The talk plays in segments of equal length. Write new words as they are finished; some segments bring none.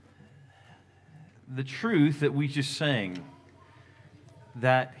the truth that we just sang,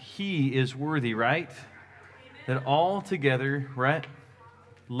 that He is worthy, right? That altogether, right?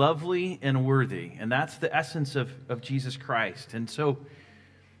 Lovely and worthy. And that's the essence of Jesus Christ. And so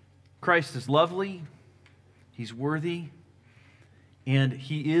Christ is lovely, He's worthy, and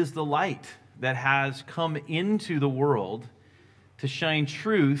He is the light that has come into the world to shine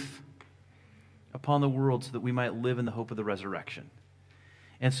truth upon the world so that we might live in the hope of the resurrection.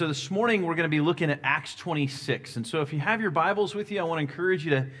 And so this morning we're going to be looking at Acts 26. And so if you have your Bibles with you, I want to encourage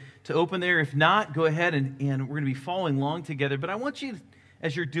you to open there. If not, go ahead and we're going to be following along together. But I want you,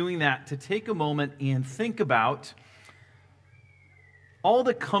 as you're doing that, to take a moment and think about all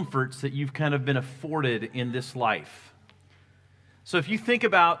the comforts that you've kind of been afforded in this life. So if you think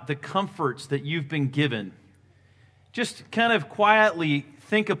about the comforts that you've been given, just kind of quietly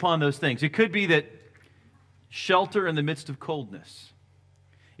think upon those things. It could be that shelter in the midst of coldness.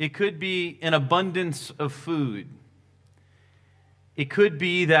 It could be an abundance of food. It could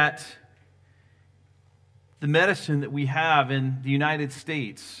be that the medicine that we have in the United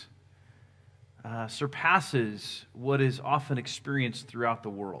States surpasses what is often experienced throughout the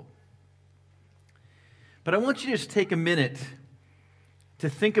world. But I want you to just take a minute to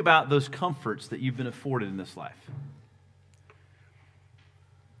think about those comforts that you've been afforded in this life.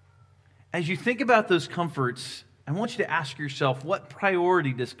 As you think about those comforts, I want you to ask yourself, what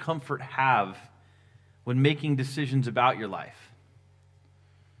priority does comfort have when making decisions about your life?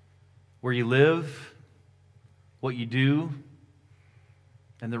 Where you live, what you do,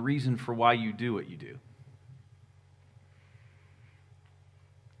 and the reason for why you do what you do.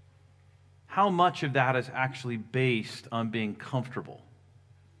 How much of that is actually based on being comfortable?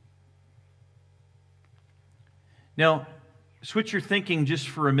 Now, switch your thinking just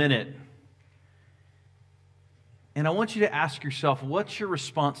for a minute. And I want you to ask yourself, what's your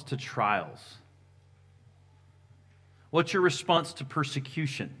response to trials? What's your response to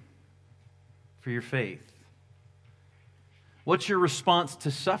persecution for your faith? What's your response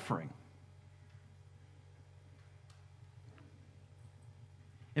to suffering?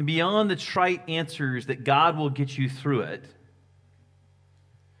 And beyond the trite answers that God will get you through it,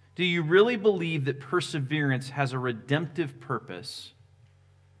 do you really believe that perseverance has a redemptive purpose?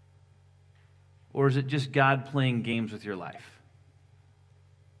 Or is it just God playing games with your life?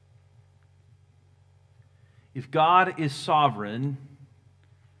 If God is sovereign,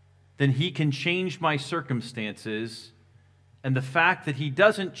 then He can change my circumstances, and the fact that He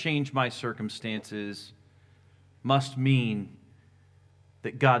doesn't change my circumstances must mean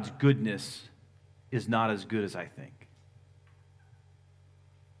that God's goodness is not as good as I think.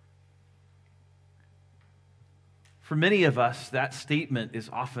 For many of us, that statement is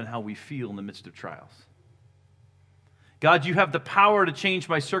often how we feel in the midst of trials. God, you have the power to change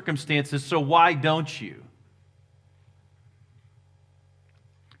my circumstances, so why don't you?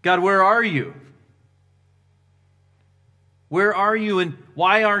 God, where are you? Where are you and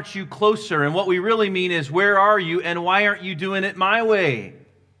why aren't you closer? And what we really mean is, where are you and why aren't you doing it my way?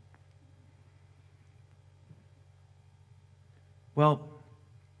 Well,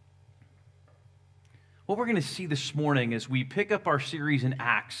 what we're going to see this morning as we pick up our series in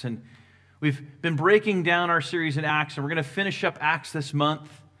Acts, and we've been breaking down our series in Acts, and we're going to finish up Acts this month,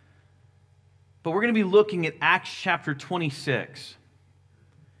 but we're going to be looking at Acts chapter 26.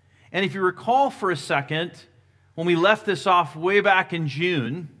 And if you recall for a second, when we left this off way back in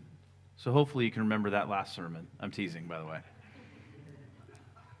June, so hopefully you can remember that last sermon. I'm teasing, by the way.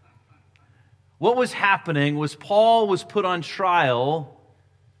 What was happening was Paul was put on trial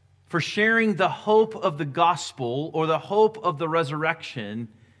for sharing the hope of the gospel or the hope of the resurrection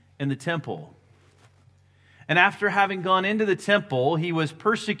in the temple. And after having gone into the temple, he was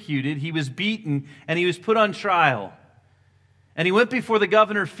persecuted, he was beaten, and he was put on trial. And he went before the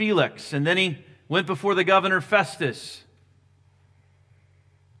governor Felix, and then he went before the governor Festus.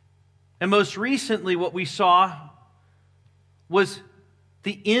 And most recently, what we saw was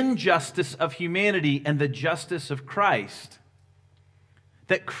the injustice of humanity and the justice of Christ.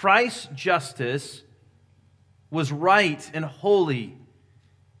 That Christ's justice was right and holy,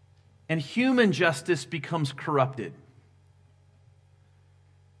 and human justice becomes corrupted.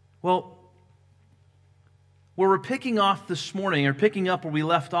 Well, where we're picking off this morning, or picking up where we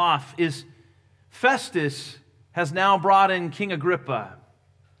left off, is Festus has now brought in King Agrippa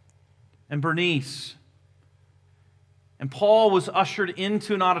and Bernice. And Paul was ushered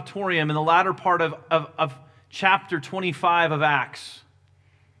into an auditorium in the latter part of chapter 25 of Acts.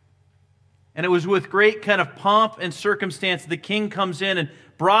 And it was with great kind of pomp and circumstance the king comes in, and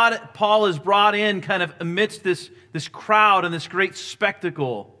Paul is brought in kind of amidst this crowd and this great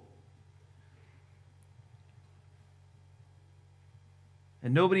spectacle.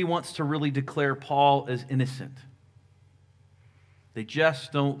 And nobody wants to really declare Paul as innocent. They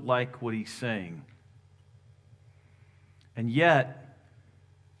just don't like what he's saying. And yet,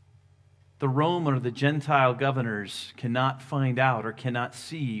 the Roman or the Gentile governors cannot find out or cannot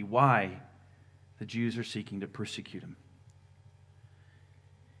see why the Jews are seeking to persecute him.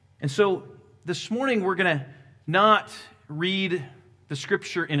 And so, this morning we're going to not read the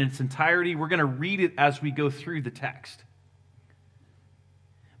Scripture in its entirety. We're going to read it as we go through the text.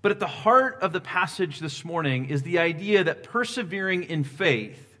 But at the heart of the passage this morning is the idea that persevering in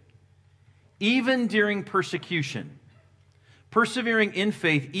faith, even during persecution, persevering in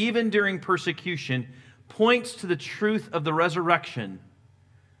faith, even during persecution, points to the truth of the resurrection,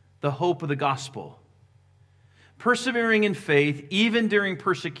 the hope of the gospel. Persevering in faith, even during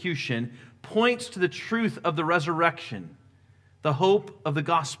persecution, points to the truth of the resurrection, the hope of the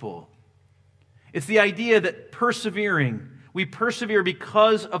gospel. It's the idea that we persevere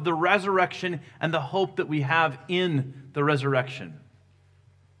because of the resurrection and the hope that we have in the resurrection.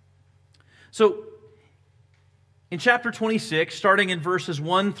 So, in chapter 26, starting in verses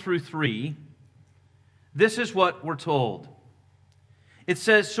 1 through 3, this is what we're told. It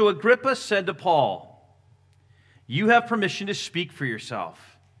says, "So Agrippa said to Paul, 'You have permission to speak for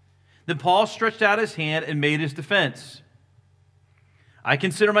yourself.' Then Paul stretched out his hand and made his defense. 'I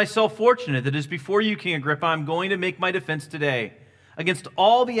consider myself fortunate that as before you, King Agrippa, I'm going to make my defense today against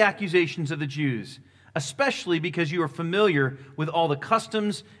all the accusations of the Jews, especially because you are familiar with all the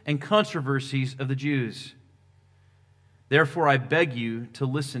customs and controversies of the Jews. Therefore, I beg you to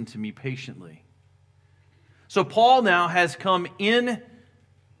listen to me patiently.'" So Paul now has come in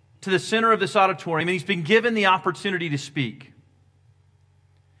to the center of this auditorium, and he's been given the opportunity to speak.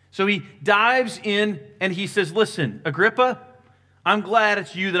 So he dives in and he says, "Listen, Agrippa, I'm glad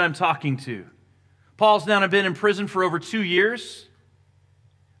it's you that I'm talking to. Paul's now been in prison for over 2 years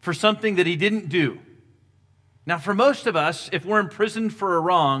for something that he didn't do. Now, for most of us, if we're imprisoned for a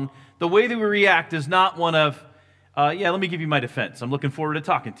wrong, the way that we react is not one of, let me give you my defense. I'm looking forward to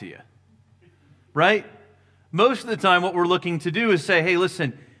talking to you." Right? Most of the time, what we're looking to do is say, "Hey,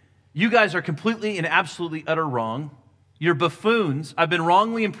 listen, you guys are completely and absolutely utter wrong. You're buffoons. I've been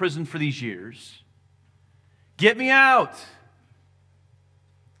wrongly imprisoned for these years. Get me out."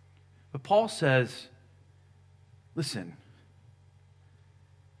 But Paul says, "Listen,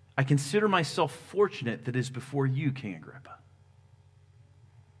 I consider myself fortunate that is before you, King Agrippa."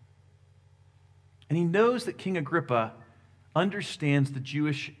 And he knows that King Agrippa understands the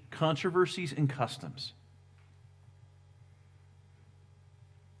Jewish controversies and customs.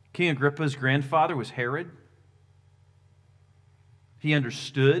 King Agrippa's grandfather was Herod. He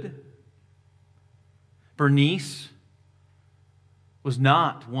understood. Bernice was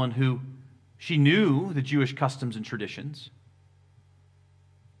not one who she knew the Jewish customs and traditions,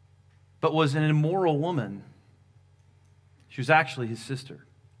 but was an immoral woman. She was actually his sister.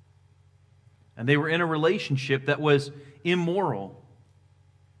 And they were in a relationship that was immoral.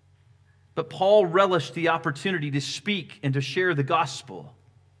 But Paul relished the opportunity to speak and to share the gospel.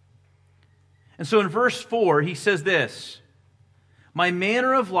 And so in verse 4, he says this, "My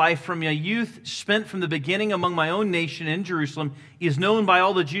manner of life from my youth, spent from the beginning among my own nation in Jerusalem, is known by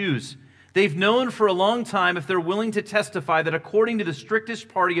all the Jews. They've known for a long time, if they're willing to testify, that according to the strictest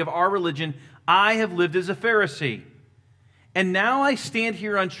party of our religion, I have lived as a Pharisee. And now I stand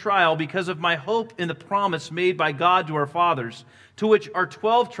here on trial because of my hope in the promise made by God to our fathers, to which our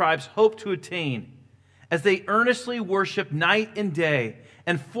 12 tribes hope to attain, as they earnestly worship night and day.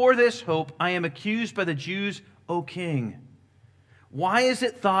 And for this hope I am accused by the Jews, O king. Why is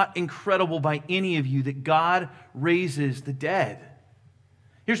it thought incredible by any of you that God raises the dead?"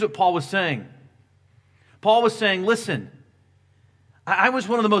 Here's what Paul was saying. Paul was saying, "Listen, I was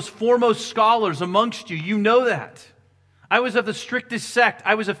one of the most foremost scholars amongst you. You know that. I was of the strictest sect.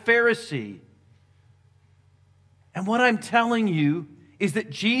 I was a Pharisee. And what I'm telling you is that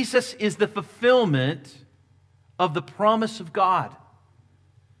Jesus is the fulfillment of the promise of God.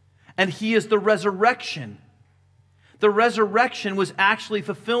 And he is the resurrection. The resurrection was actually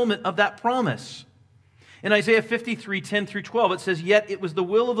fulfillment of that promise. In Isaiah 53, 10 through 12, it says, "Yet it was the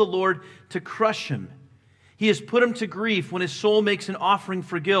will of the Lord to crush him. He has put him to grief when his soul makes an offering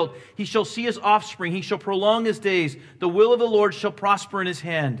for guilt. He shall see his offspring. He shall prolong his days. The will of the Lord shall prosper in his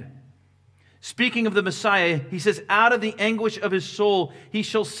hand." Speaking of the Messiah, he says, "Out of the anguish of his soul he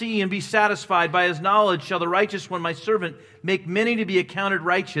shall see and be satisfied. By his knowledge shall the righteous one, my servant, make many to be accounted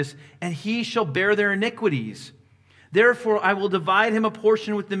righteous, and he shall bear their iniquities. Therefore I will divide him a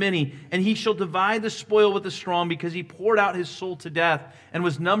portion with the many, and he shall divide the spoil with the strong, because he poured out his soul to death and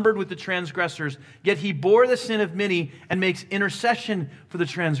was numbered with the transgressors. Yet he bore the sin of many and makes intercession for the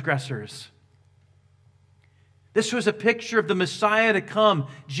transgressors. This was a picture of the Messiah to come.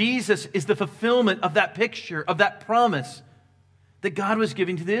 Jesus is the fulfillment of that picture, of that promise that God was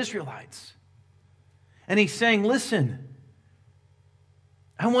giving to the Israelites. And he's saying, listen,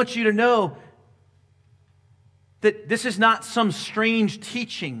 I want you to know that this is not some strange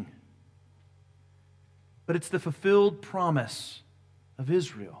teaching, but it's the fulfilled promise of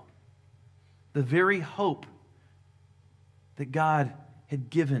Israel, the very hope that God had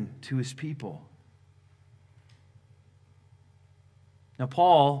given to his people. Now,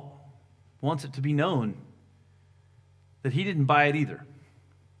 Paul wants it to be known that he didn't buy it either.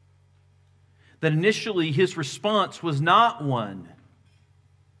 That initially his response was not one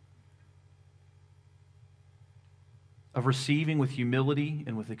of receiving with humility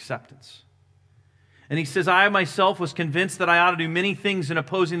and with acceptance. And he says, I myself was convinced that I ought to do many things in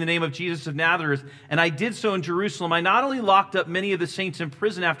opposing the name of Jesus of Nazareth, and I did so in Jerusalem. I not only locked up many of the saints in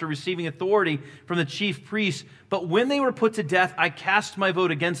prison after receiving authority from the chief priests, but when they were put to death, I cast my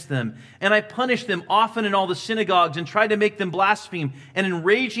vote against them. And I punished them often in all the synagogues and tried to make them blaspheme. And in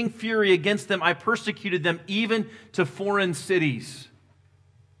raging fury against them, I persecuted them even to foreign cities.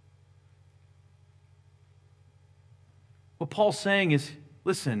 What Paul's saying is,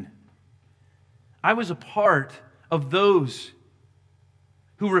 listen, I was a part of those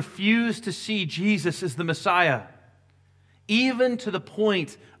who refused to see Jesus as the Messiah, even to the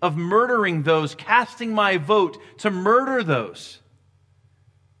point of murdering those, casting my vote to murder those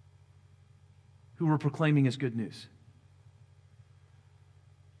who were proclaiming his good news.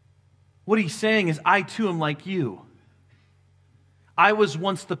 What he's saying is, I too am like you. I was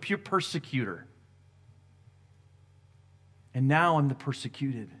once the pure persecutor. And now I'm the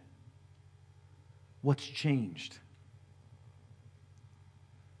persecuted. What's changed?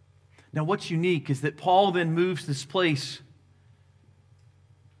 Now, what's unique is that Paul then moves this place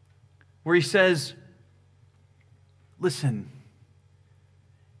where he says, listen,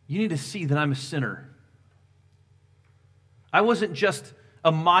 you need to see that I'm a sinner. I wasn't just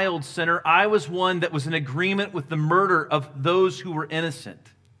a mild sinner. I was one that was in agreement with the murder of those who were innocent.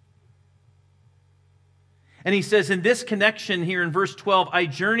 And he says, in this connection here in verse 12, I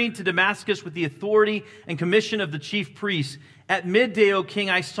journeyed to Damascus with the authority and commission of the chief priests. At midday, O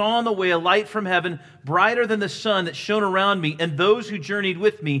king, I saw on the way a light from heaven, brighter than the sun, that shone around me and those who journeyed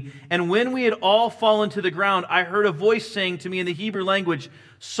with me. And when we had all fallen to the ground, I heard a voice saying to me in the Hebrew language,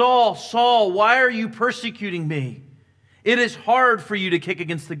 Saul, Saul, why are you persecuting me? It is hard for you to kick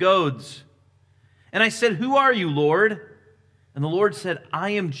against the goads. And I said, who are you, Lord? And the Lord said,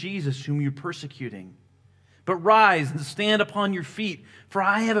 I am Jesus whom you're persecuting. But rise and stand upon your feet, for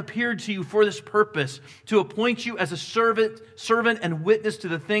I have appeared to you for this purpose, to appoint you as a servant and witness to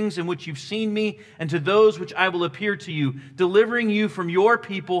the things in which you've seen me, and to those which I will appear to you, delivering you from your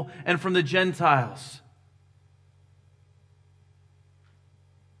people and from the Gentiles.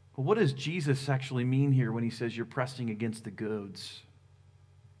 But what does Jesus actually mean here when he says you're pressing against the goads?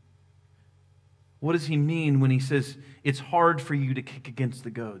 What does he mean when he says it's hard for you to kick against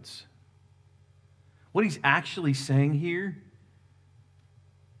the goads? What he's actually saying here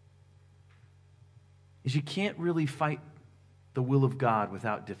is you can't really fight the will of God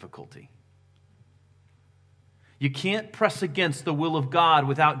without difficulty. You can't press against the will of God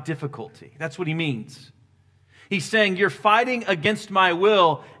without difficulty. That's what he means. He's saying you're fighting against my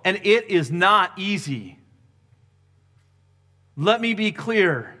will, and it is not easy. Let me be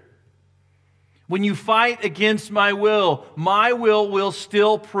clear. When you fight against my will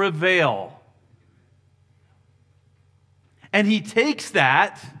still prevail. And he takes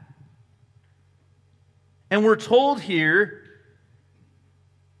that, and we're told here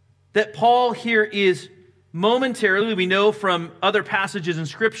that Paul here is momentarily, we know from other passages in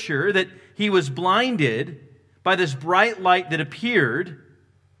Scripture, that he was blinded by this bright light that appeared,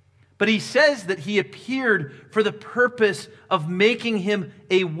 but he says that he appeared for the purpose of making him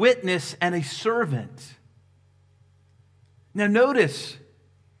a witness and a servant. Now notice,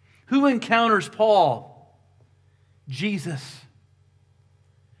 who encounters Paul? Jesus.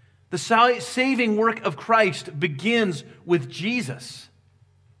 The saving work of Christ begins with Jesus.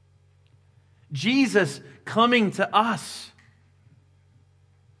 Jesus coming to us.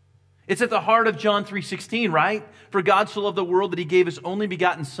 It's at the heart of John 3:16, right? For God so loved the world that he gave his only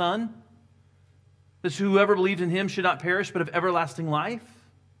begotten Son, that whoever believes in him should not perish but have everlasting life.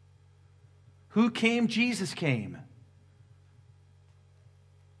 Who came? Jesus came.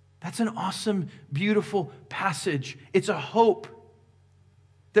 That's an awesome, beautiful passage. It's a hope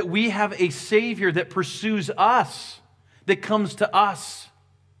that we have a Savior that pursues us, that comes to us.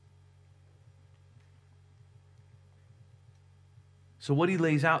 So what he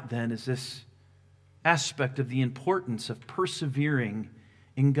lays out then is this aspect of the importance of persevering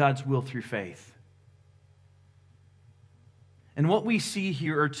in God's will through faith. And what we see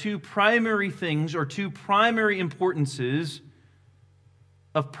here are two primary things, or two primary importances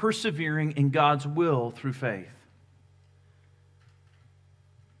of persevering in God's will through faith.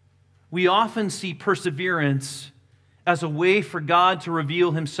 We often see perseverance as a way for God to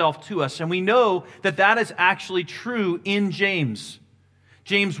reveal himself to us. And we know that that is actually true in James.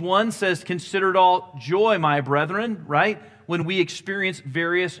 James 1 says, "Consider it all joy, my brethren," right? When we experience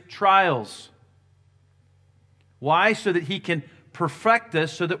various trials. Why? So that he can perfect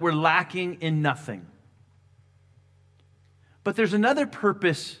us so that we're lacking in nothing. But there's another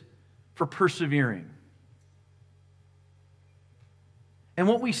purpose for persevering. And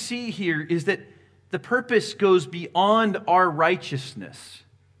what we see here is that the purpose goes beyond our righteousness.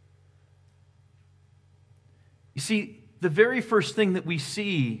 You see, the very first thing that we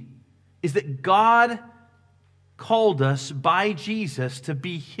see is that God called us by Jesus to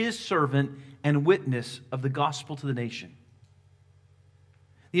be his servant and witness of the gospel to the nation.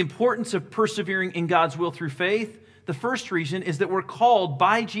 The importance of persevering in God's will through faith, the first reason is that we're called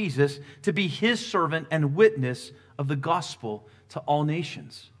by Jesus to be his servant and witness of the gospel to all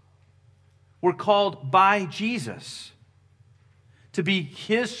nations. We're called by Jesus to be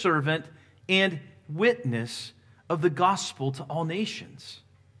his servant and witness of the gospel to all nations.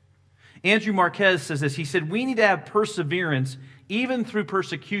 Andrew Marquez says this. He said, "We need to have perseverance even through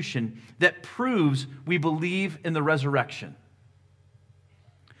persecution that proves we believe in the resurrection.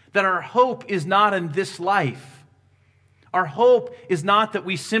 That our hope is not in this life. Our hope is not that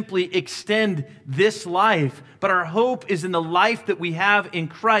we simply extend this life, but our hope is in the life that we have in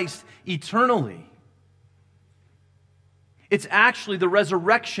Christ eternally. It's actually the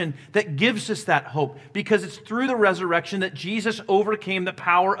resurrection that gives us that hope, because it's through the resurrection that Jesus overcame the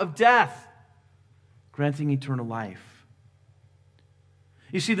power of death, granting eternal life."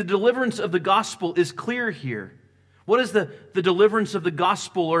 You see, the deliverance of the gospel is clear here. What does the deliverance of the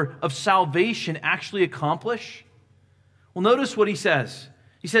gospel or of salvation actually accomplish? Well, notice what he says.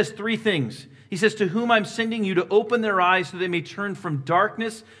 He says three things. He says, "To whom I'm sending you to open their eyes so they may turn from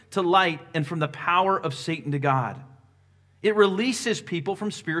darkness to light and from the power of Satan to God." It releases people from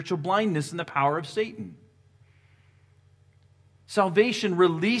spiritual blindness and the power of Satan. Salvation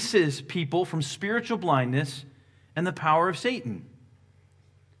releases people from spiritual blindness and the power of Satan.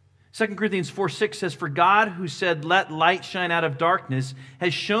 2 Corinthians 4:6 says, "For God, who said, 'Let light shine out of darkness,'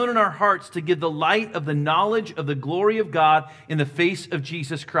 has shone in our hearts to give the light of the knowledge of the glory of God in the face of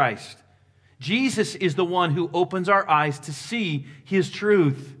Jesus Christ." Jesus is the one who opens our eyes to see his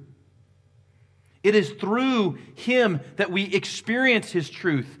truth. It is through him that we experience his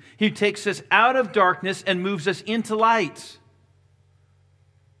truth. He takes us out of darkness and moves us into light.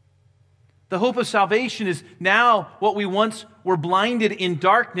 The hope of salvation is now what we once were blinded in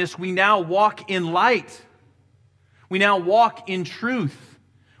darkness, we now walk in light. We now walk in truth.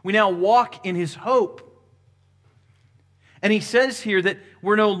 We now walk in his hope. And he says here that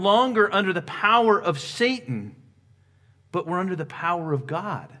we're no longer under the power of Satan, but we're under the power of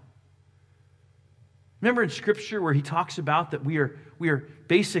God. Remember in Scripture where he talks about that we are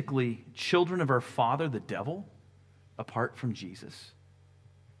basically children of our father, the devil, apart from Jesus?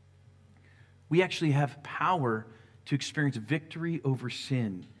 We actually have power to experience victory over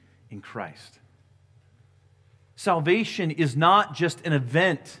sin in Christ. Salvation is not just an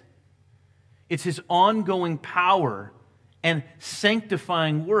event. It's his ongoing power and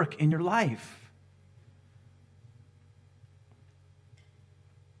sanctifying work in your life.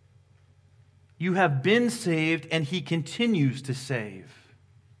 You have been saved, and he continues to save.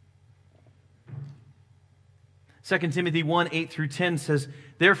 2 Timothy 1:8-10 says,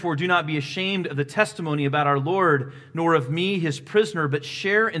 "Therefore do not be ashamed of the testimony about our Lord, nor of me, his prisoner, but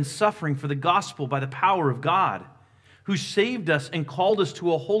share in suffering for the gospel by the power of God, who saved us and called us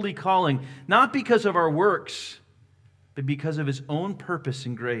to a holy calling, not because of our works, but because of his own purpose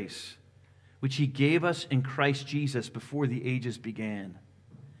and grace, which he gave us in Christ Jesus before the ages began,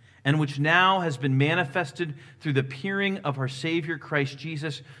 and which now has been manifested through the appearing of our Savior Christ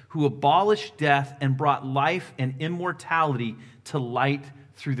Jesus, who abolished death and brought life and immortality to light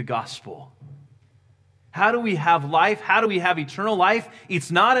through the gospel." How do we have life? How do we have eternal life?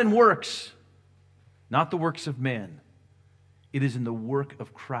 It's not in works, not the works of men. It is in the work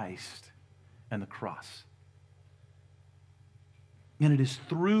of Christ and the cross. And it is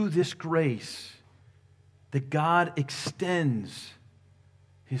through this grace that God extends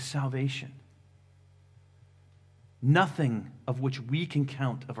His salvation. Nothing of which we can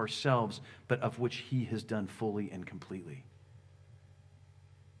count of ourselves, but of which He has done fully and completely.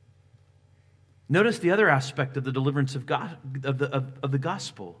 Notice the other aspect of the deliverance of the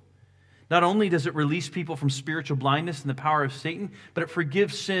gospel. Not only does it release people from spiritual blindness and the power of Satan, but it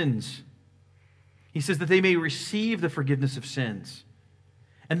forgives sins. He says that they may receive the forgiveness of sins.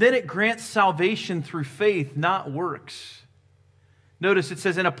 And then it grants salvation through faith, not works. Notice it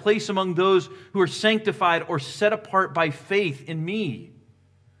says, in a place among those who are sanctified or set apart by faith in me.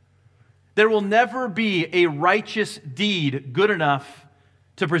 There will never be a righteous deed good enough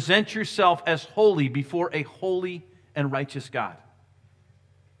to present yourself as holy before a holy and righteous God.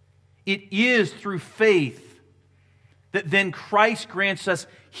 It is through faith that then Christ grants us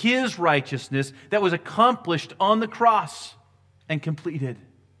His righteousness that was accomplished on the cross and completed.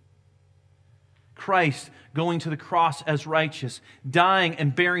 Christ going to the cross as righteous, dying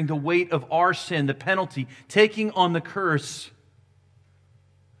and bearing the weight of our sin, the penalty, taking on the curse.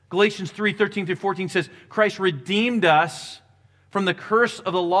 Galatians 3:13-14 says, Christ redeemed us from the curse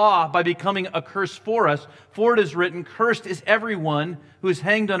of the law by becoming a curse for us. For it is written, cursed is everyone who is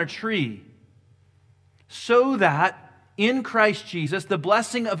hanged on a tree. So that in Christ Jesus, the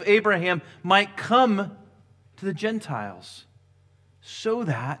blessing of Abraham might come to the Gentiles. So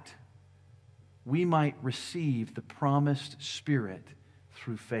that we might receive the promised Spirit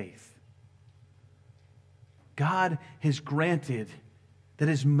through faith. God has granted that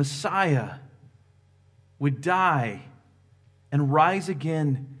His Messiah would die and rise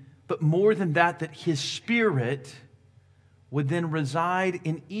again, but more than that, that His Spirit would then reside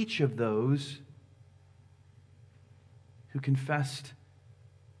in each of those who confessed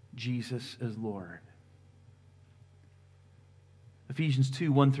Jesus as Lord. Ephesians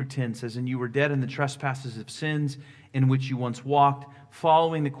 2:1-10 says, and you were dead in the trespasses of sins in which you once walked,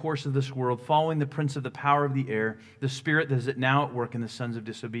 following the course of this world, following the prince of the power of the air, the spirit that is now at work in the sons of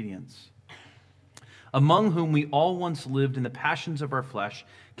disobedience, among whom we all once lived in the passions of our flesh,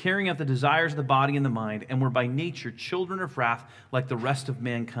 carrying out the desires of the body and the mind, and were by nature children of wrath like the rest of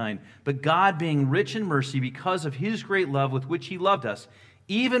mankind. But God, being rich in mercy because of His great love with which He loved us,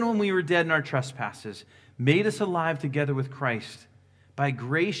 even when we were dead in our trespasses, made us alive together with Christ. By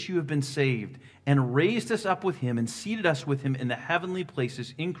grace you have been saved, and raised us up with Him, and seated us with Him in the heavenly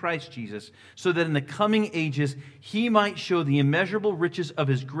places in Christ Jesus, so that in the coming ages He might show the immeasurable riches of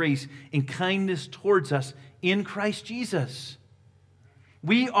His grace and kindness towards us in Christ Jesus.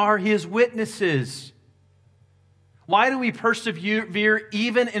 We are His witnesses. Why do we persevere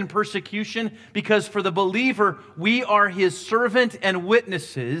even in persecution? Because for the believer, we are His servant and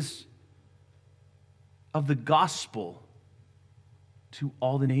witnesses of the gospel to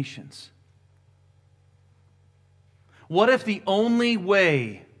all the nations. What if the only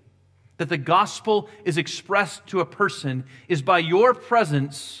way that the gospel is expressed to a person is by your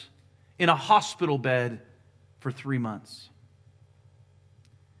presence in a hospital bed for 3 months?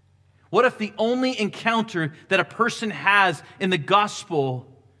 What if the only encounter that a person has in the gospel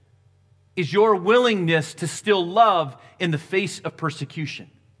is your willingness to still love in the face of persecution?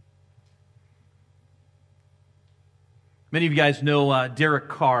 Many of you guys know Derek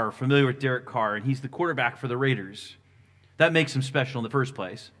Carr, familiar with Derek Carr, and he's the quarterback for the Raiders. That makes him special in the first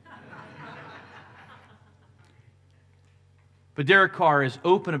place. But Derek Carr is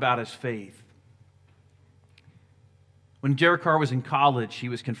open about his faith. When Derek Carr was in college, he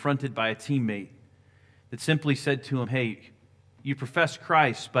was confronted by a teammate that simply said to him, hey, you profess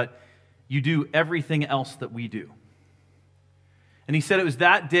Christ, but you do everything else that we do. And he said it was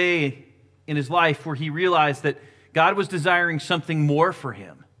that day in his life where he realized that God was desiring something more for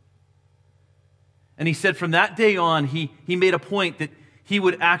him. And he said from that day on, he made a point that he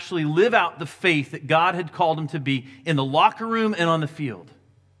would actually live out the faith that God had called him to be in the locker room and on the field.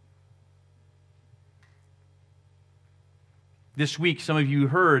 This week, some of you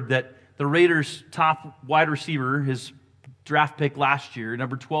heard that the Raiders' top wide receiver, his draft pick last year,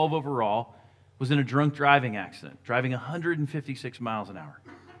 number 12 overall, was in a drunk driving accident, driving 156 miles an hour.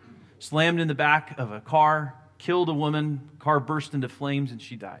 Slammed in the back of a car, killed a woman, car burst into flames, and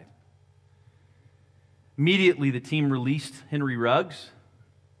she died. Immediately, the team released Henry Ruggs,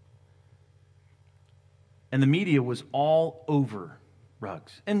 and the media was all over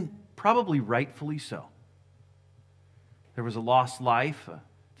Ruggs, and probably rightfully so. There was a lost life, a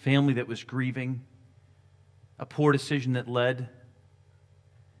family that was grieving, a poor decision that led.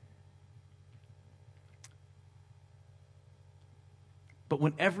 But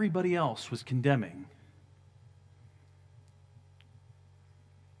when everybody else was condemning,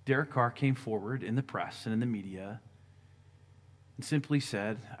 Derek Carr came forward in the press and in the media and simply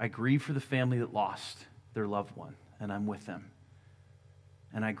said, I grieve for the family that lost their loved one, and I'm with them.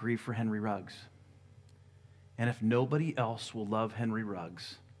 And I grieve for Henry Ruggs. And if nobody else will love Henry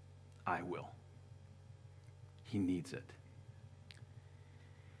Ruggs, I will. He needs it.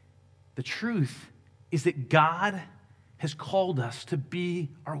 The truth is that God has called us to be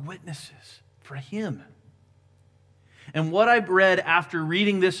our witnesses for Him. And what I've read after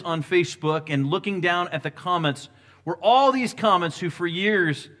reading this on Facebook and looking down at the comments were all these comments who for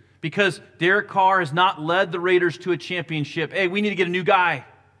years, because Derek Carr has not led the Raiders to a championship, hey, we need to get a new guy.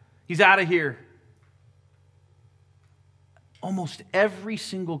 He's out of here. Almost every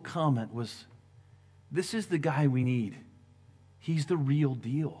single comment was, this is the guy we need. He's the real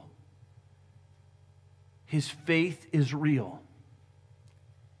deal. His faith is real.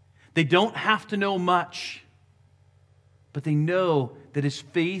 They don't have to know much, but they know that his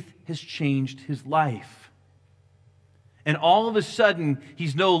faith has changed his life. And all of a sudden,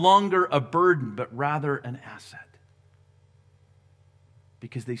 he's no longer a burden, but rather an asset.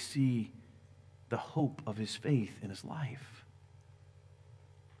 Because they see the hope of his faith in his life.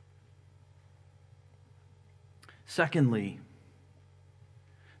 Secondly,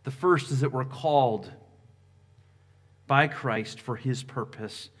 the first is that we're called by Christ for His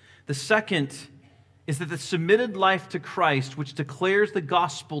purpose. The second is that the submitted life to Christ, which declares the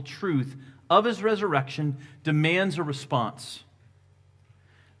gospel truth of His resurrection, demands a response.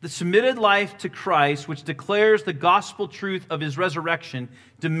 The submitted life to Christ, which declares the gospel truth of His resurrection,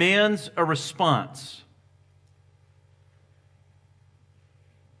 demands a response.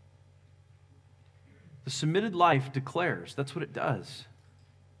 The submitted life declares. That's what it does.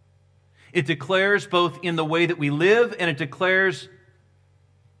 It declares both in the way that we live, and it declares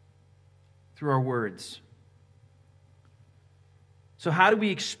through our words. So how do we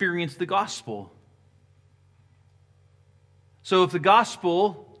experience the gospel? So if the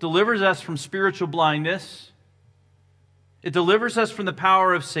gospel delivers us from spiritual blindness, it delivers us from the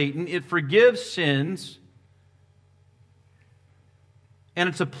power of Satan, it forgives sins, and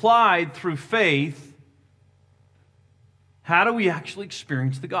it's applied through faith, how do we actually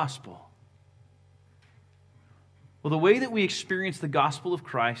experience the gospel? Well, the way that we experience the gospel of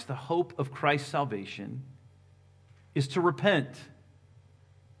Christ, the hope of Christ's salvation, is to repent,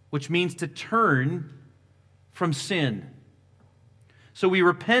 which means to turn from sin. So we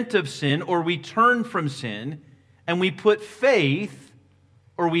repent of sin, or we turn from sin, and we put faith,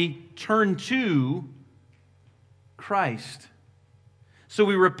 or we turn to Christ. So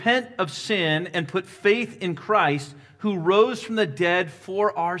we repent of sin and put faith in Christ, who rose from the dead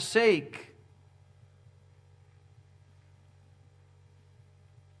for our sake.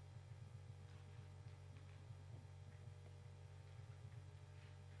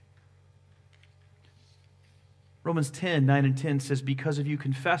 Romans 10, 9 and 10 says, because if you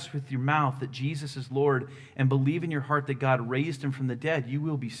confess with your mouth that Jesus is Lord and believe in your heart that God raised Him from the dead, you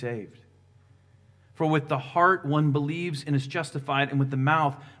will be saved. For with the heart one believes and is justified, and with the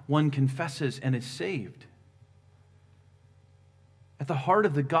mouth one confesses and is saved. At the heart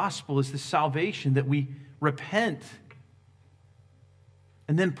of the gospel is the salvation that we repent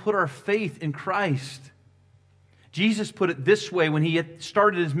and then put our faith in Christ. Jesus put it this way when He had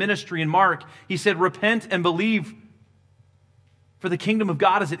started His ministry in Mark. He said, repent and believe, for the kingdom of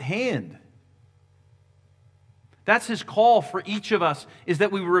God is at hand. That's His call for each of us, is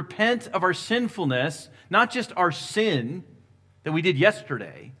that we repent of our sinfulness, not just our sin that we did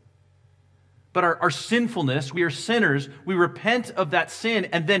yesterday, but our sinfulness. We are sinners. We repent of that sin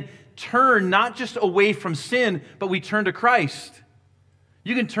and then turn not just away from sin, but we turn to Christ.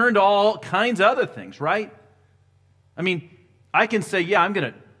 You can turn to all kinds of other things, right? I mean, I can say, yeah, I'm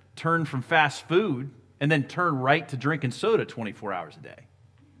going to turn from fast food and then turn right to drinking soda 24 hours a day.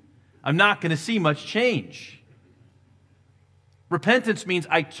 I'm not going to see much change. Repentance means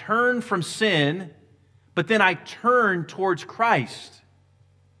I turn from sin, but then I turn towards Christ.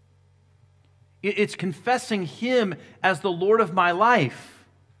 It's confessing Him as the Lord of my life.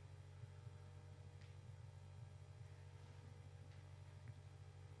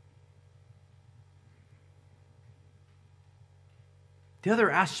 The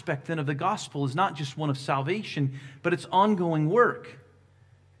other aspect then of the gospel is not just one of salvation, but it's ongoing work.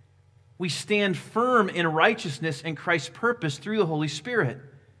 We stand firm in righteousness and Christ's purpose through the Holy Spirit.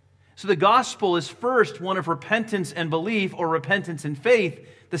 So the gospel is first one of repentance and belief, or repentance and faith.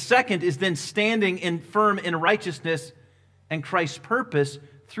 The second is then standing firm in righteousness and Christ's purpose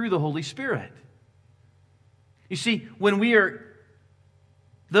through the Holy Spirit. You see, when we are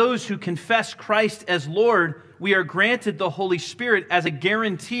those who confess Christ as Lord, we are granted the Holy Spirit as a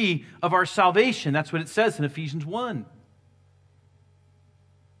guarantee of our salvation. That's what it says in Ephesians 1.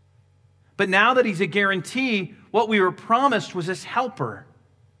 But now that He's a guarantee, what we were promised was this helper.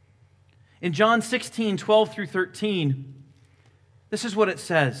 In John 16, 12 through 13, this is what it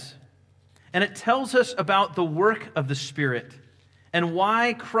says. And it tells us about the work of the Spirit and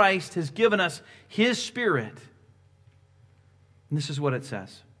why Christ has given us His Spirit. And this is what it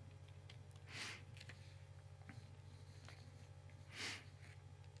says.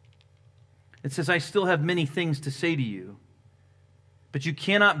 It says, I still have many things to say to you, but you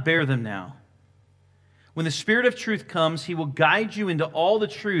cannot bear them now. When the Spirit of truth comes, He will guide you into all the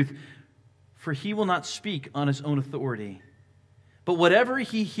truth, for He will not speak on His own authority. But whatever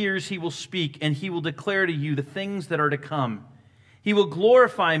He hears, He will speak, and He will declare to you the things that are to come. He will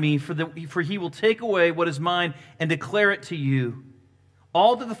glorify Me, for He will take away what is mine and declare it to you.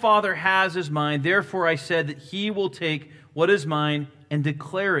 All that the Father has is mine. Therefore I said that He will take what is mine and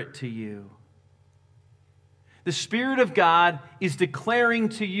declare it to you. The Spirit of God is declaring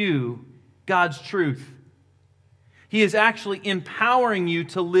to you God's truth. He is actually empowering you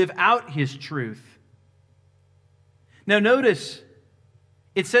to live out His truth. Now notice,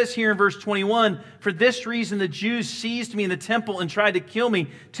 it says here in verse 21, for this reason the Jews seized me in the temple and tried to kill me.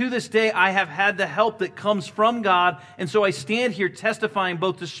 To this day I have had the help that comes from God, and so I stand here testifying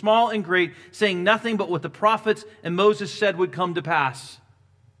both to small and great, saying nothing but what the prophets and Moses said would come to pass.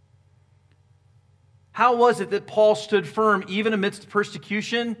 How was it that Paul stood firm even amidst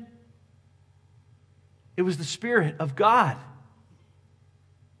persecution? It was the Spirit of God.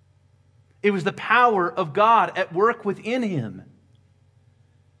 It was the power of God at work within him.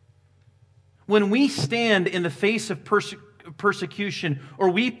 When we stand in the face of persecution, or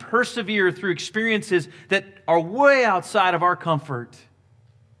we persevere through experiences that are way outside of our comfort,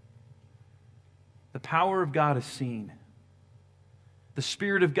 the power of God is seen. The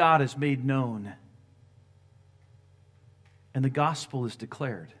Spirit of God is made known. And the gospel is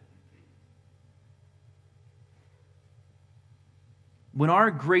declared. When our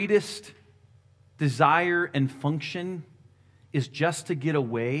greatest desire and function is just to get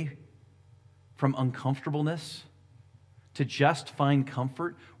away from uncomfortableness, to just find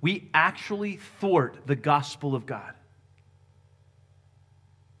comfort, we actually thwart the gospel of God.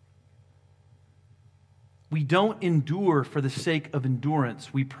 We don't endure for the sake of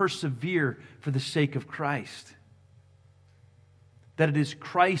endurance. We persevere for the sake of Christ. That it is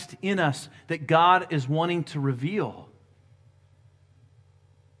Christ in us that God is wanting to reveal.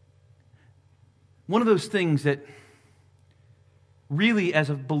 One of those things that really, as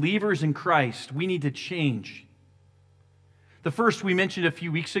believers in Christ, we need to change. The first we mentioned a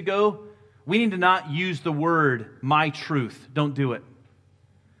few weeks ago, we need to not use the word my truth. Don't do it.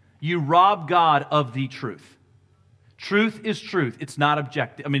 You rob God of the truth. Truth is truth. It's not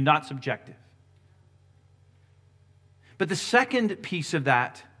objective. Not subjective. But the second piece of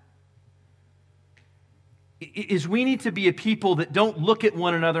that is we need to be a people that don't look at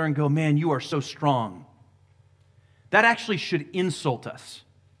one another and go, man, you are so strong. That actually should insult us.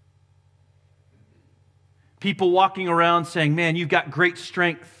 People walking around saying, man, you've got great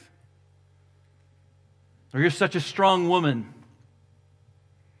strength. Or you're such a strong woman.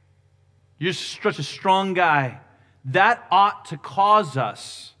 You're such a strong guy. That ought to cause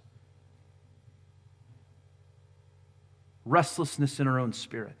us restlessness in our own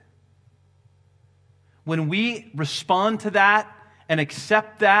spirit. When we respond to that and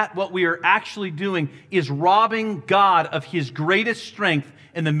accept that, what we are actually doing is robbing God of His greatest strength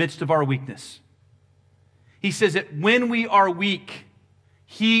in the midst of our weakness. He says that when we are weak,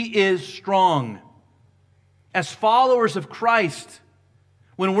 He is strong. As followers of Christ,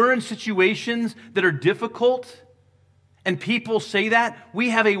 when we're in situations that are difficult and people say that, we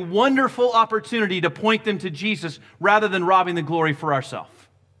have a wonderful opportunity to point them to Jesus rather than robbing the glory for ourselves.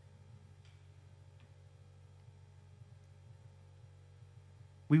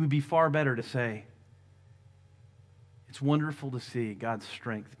 We would be far better to say, it's wonderful to see God's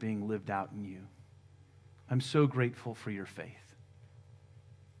strength being lived out in you. I'm so grateful for your faith.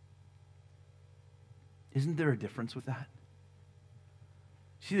 Isn't there a difference with that?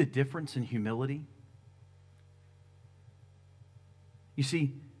 See the difference in humility? You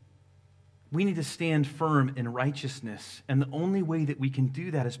see, we need to stand firm in righteousness, and the only way that we can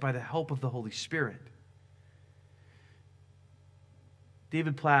do that is by the help of the Holy Spirit.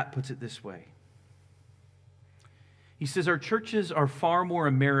 David Platt puts it this way. He says, our churches are far more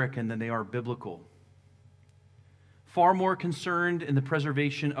American than they are biblical, far more concerned in the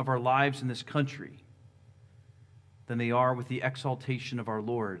preservation of our lives in this country than they are with the exaltation of our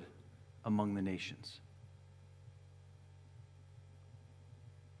Lord among the nations.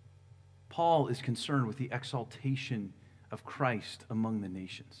 Paul is concerned with the exaltation of Christ among the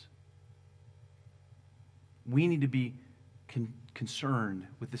nations. We need to be concerned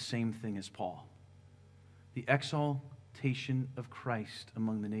with the same thing as Paul. The exaltation of Christ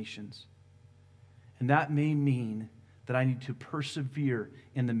among the nations. And that may mean that I need to persevere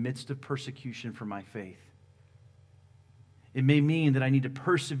in the midst of persecution for my faith. It may mean that I need to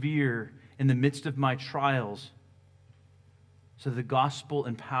persevere in the midst of my trials so the gospel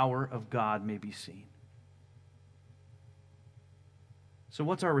and power of God may be seen. So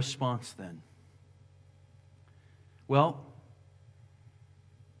what's our response then? Well,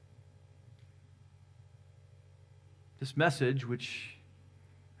 this message, which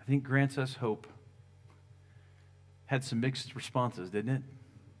I think grants us hope, had some mixed responses, didn't it?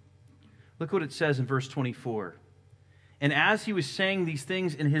 Look what it says in verse 24. And as he was saying these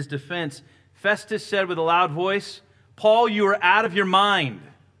things in his defense, Festus said with a loud voice, Paul, you are out of your mind.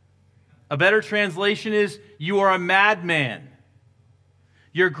 A better translation is, you are a madman.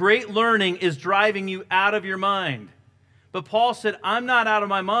 Your great learning is driving you out of your mind. But Paul said, I'm not out of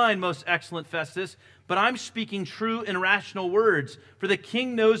my mind, most excellent Festus, but I'm speaking true and rational words. For the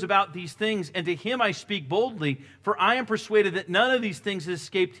king knows about these things, and to him I speak boldly. For I am persuaded that none of these things has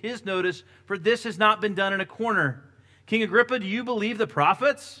escaped his notice, for this has not been done in a corner. King Agrippa, do you believe the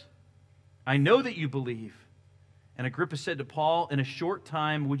prophets? I know that you believe. And Agrippa said to Paul, in a short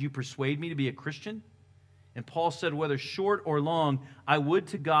time, would you persuade me to be a Christian? And Paul said, whether short or long, I would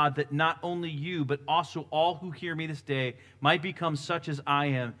to God that not only you, but also all who hear me this day might become such as I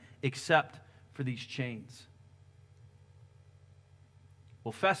am, except for these chains.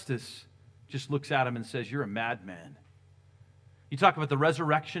 Well, Festus just looks at him and says, you're a madman. You talk about the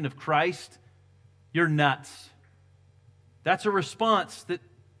resurrection of Christ, you're nuts. That's a response that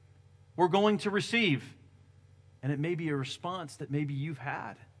we're going to receive. And it may be a response that maybe you've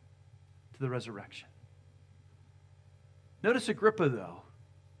had to the resurrection. Notice Agrippa, though.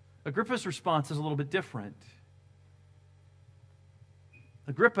 Agrippa's response is a little bit different.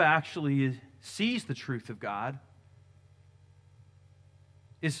 Agrippa actually sees the truth of God,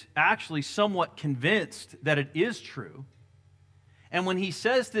 is actually somewhat convinced that it is true. And when he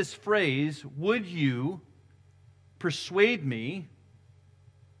says this phrase, would you persuade me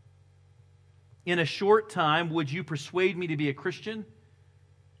in a short time, would you persuade me to be a Christian?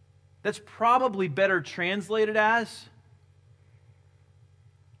 That's probably better translated as,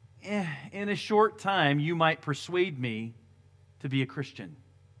 in a short time, you might persuade me to be a Christian.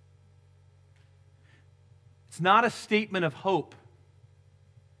 It's not a statement of hope.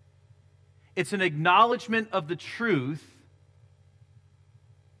 It's an acknowledgement of the truth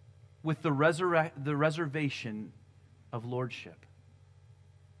with the reservation of lordship.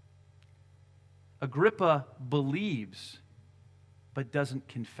 Agrippa believes, but doesn't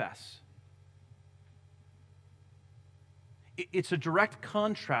confess. It's a direct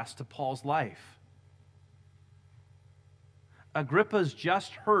contrast to Paul's life. Agrippa's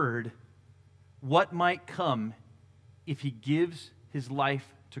just heard what might come if he gives his life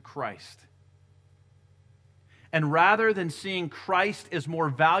to Christ. And rather than seeing Christ as more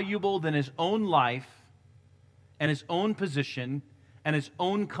valuable than his own life and his own position and his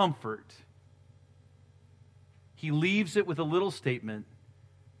own comfort, he leaves it with a little statement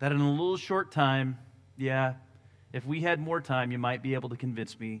that in a little short time, yeah, if we had more time, you might be able to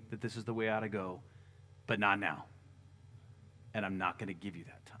convince me that this is the way I ought to go, but not now. And I'm not going to give you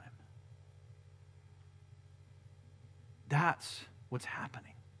that time. That's what's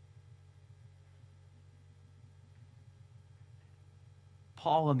happening.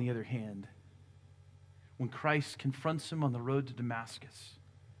 Paul, on the other hand, when Christ confronts him on the road to Damascus,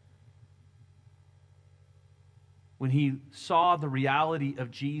 when he saw the reality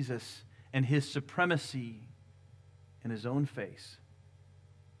of Jesus and his supremacy in his own face,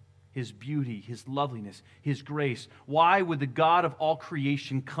 his beauty, his loveliness, his grace, why would the God of all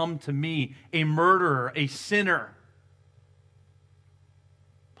creation come to me, a murderer, a sinner?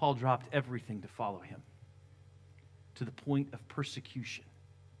 Paul dropped everything to follow him, to the point of persecution,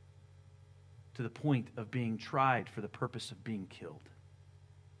 to the point of being tried for the purpose of being killed,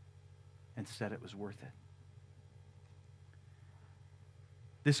 and said it was worth it.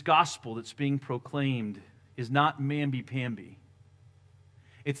 This gospel that's being proclaimed is not mamby-pamby.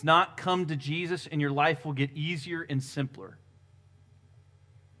 It's not come to Jesus and your life will get easier and simpler.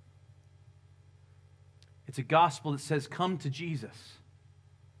 It's a gospel that says, come to Jesus.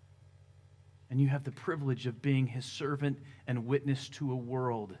 And you have the privilege of being his servant and witness to a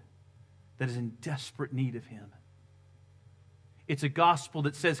world that is in desperate need of him. It's a gospel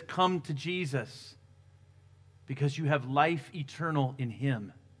that says, come to Jesus because you have life eternal in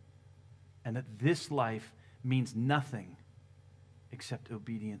Him, and that this life means nothing except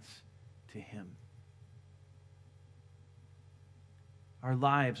obedience to Him. Our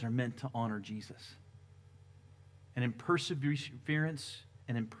lives are meant to honor Jesus. And in perseverance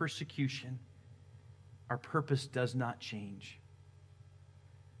and in persecution, our purpose does not change.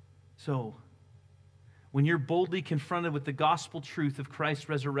 So, when you're boldly confronted with the gospel truth of Christ's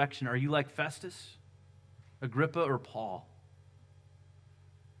resurrection, are you like Festus, Agrippa, or Paul?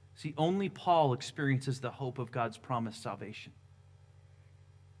 See, only Paul experiences the hope of God's promised salvation.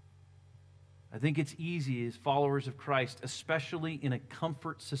 I think it's easy as followers of Christ, especially in a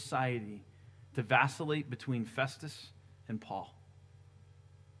comfort society, to vacillate between Festus and Paul.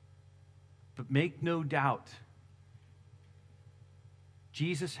 But make no doubt,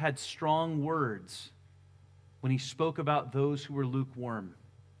 Jesus had strong words when He spoke about those who were lukewarm.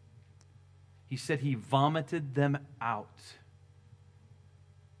 He said He vomited them out.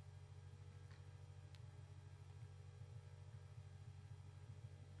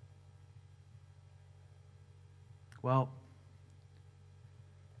 Well,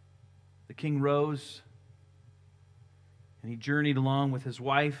 the king rose, and he journeyed along with his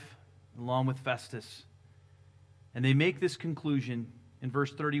wife, along with Festus. And they make this conclusion in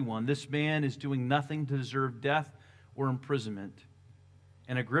verse 31. This man is doing nothing to deserve death or imprisonment.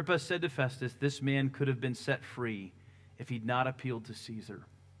 And Agrippa said to Festus, this man could have been set free if he'd not appealed to Caesar.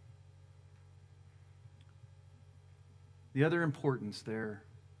 The other importance there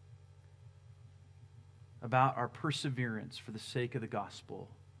about our perseverance for the sake of the gospel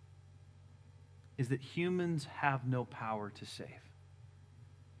is that humans have no power to save.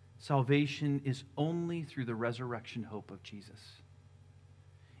 Salvation is only through the resurrection hope of Jesus.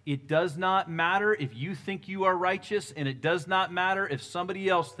 It does not matter if you think you are righteous, and it does not matter if somebody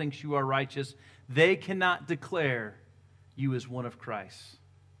else thinks you are righteous. They cannot declare you as one of Christ.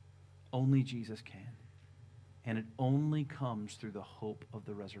 Only Jesus can. And it only comes through the hope of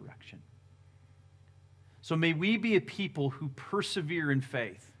the resurrection. So may we be a people who persevere in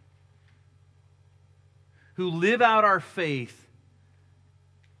faith, who live out our faith,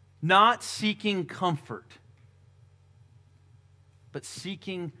 not seeking comfort, but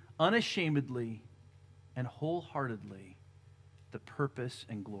seeking unashamedly and wholeheartedly the purpose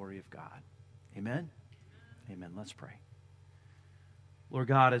and glory of God. Amen? Amen. Let's pray. Lord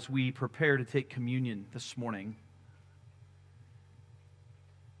God, as we prepare to take communion this morning,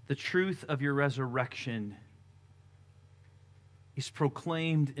 the truth of your resurrection is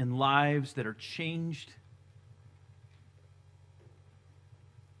proclaimed in lives that are changed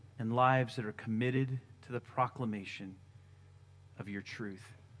and lives that are committed to the proclamation of your truth.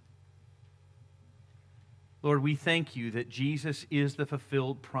 Lord, we thank you that Jesus is the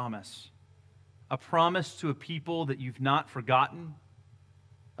fulfilled promise, a promise to a people that you've not forgotten,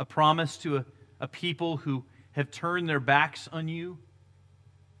 a promise to a people who have turned their backs on you,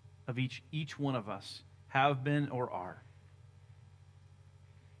 of each one of us have been or are.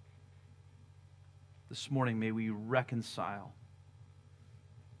 This morning, may we reconcile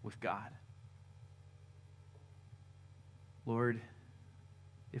with God. Lord,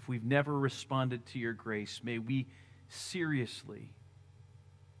 if we've never responded to your grace, may we seriously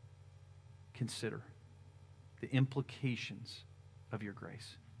consider the implications of your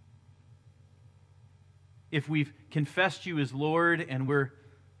grace. If we've confessed you as Lord and we're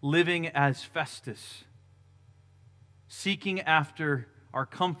living as Festus, seeking after our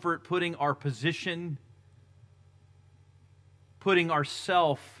comfort, putting our position, putting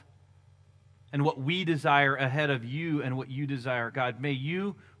ourself and what we desire ahead of you and what you desire, God, may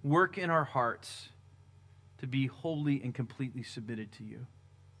you work in our hearts to be wholly and completely submitted to you.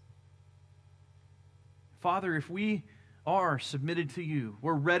 Father, if we are submitted to you,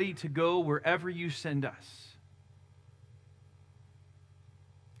 we're ready to go wherever you send us.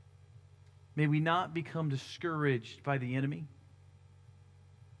 May we not become discouraged by the enemy,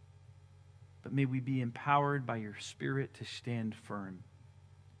 but may we be empowered by your Spirit to stand firm,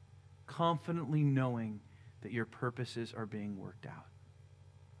 confidently knowing that your purposes are being worked out.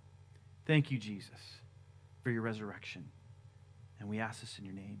 Thank you, Jesus, for your resurrection. And we ask this in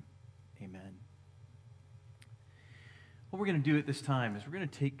your name. Amen. What we're going to do at this time is we're going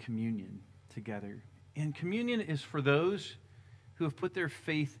to take communion together. And communion is for those who have put their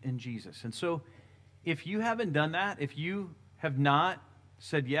faith in Jesus. And so if you haven't done that, if you have not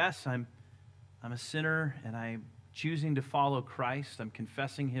said, yes, I'm a sinner and I'm choosing to follow Christ, I'm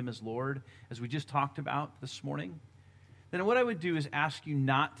confessing him as Lord, as we just talked about this morning, then what I would do is ask you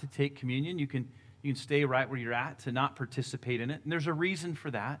not to take communion. You can You can stay right where you're at to not participate in it. And there's a reason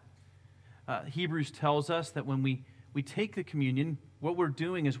for that. Hebrews tells us that when we take the communion, what we're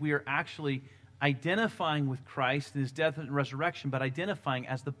doing is we are actually identifying with Christ in his death and resurrection, but identifying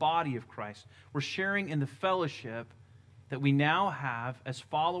as the body of Christ. We're sharing in the fellowship that we now have as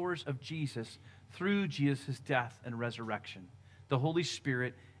followers of Jesus through Jesus' death and resurrection. The Holy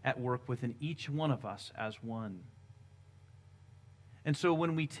Spirit at work within each one of us as one. And so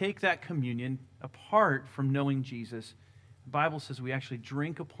when we take that communion apart from knowing Jesus, the Bible says we actually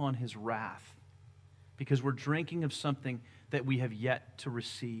drink upon his wrath because we're drinking of something that we have yet to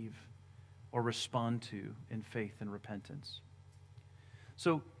receive or respond to in faith and repentance.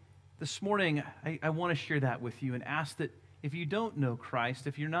 So this morning, I want to share that with you and ask that if you don't know Christ,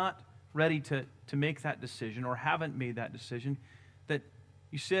 if you're not ready to make that decision or haven't made that decision, that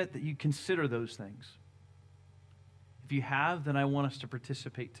you sit, that you consider those things. If you have, then I want us to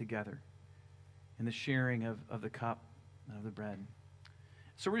participate together in the sharing of the cup and of the bread.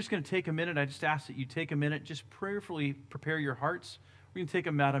 So we're just going to take a minute. I just ask that you take a minute, just prayerfully prepare your hearts. We're going to take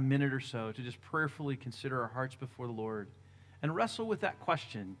about a minute or so to just prayerfully consider our hearts before the Lord and wrestle with that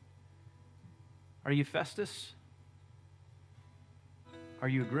question. Are you Festus? Are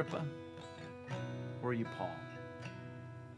you Agrippa? Or are you Paul?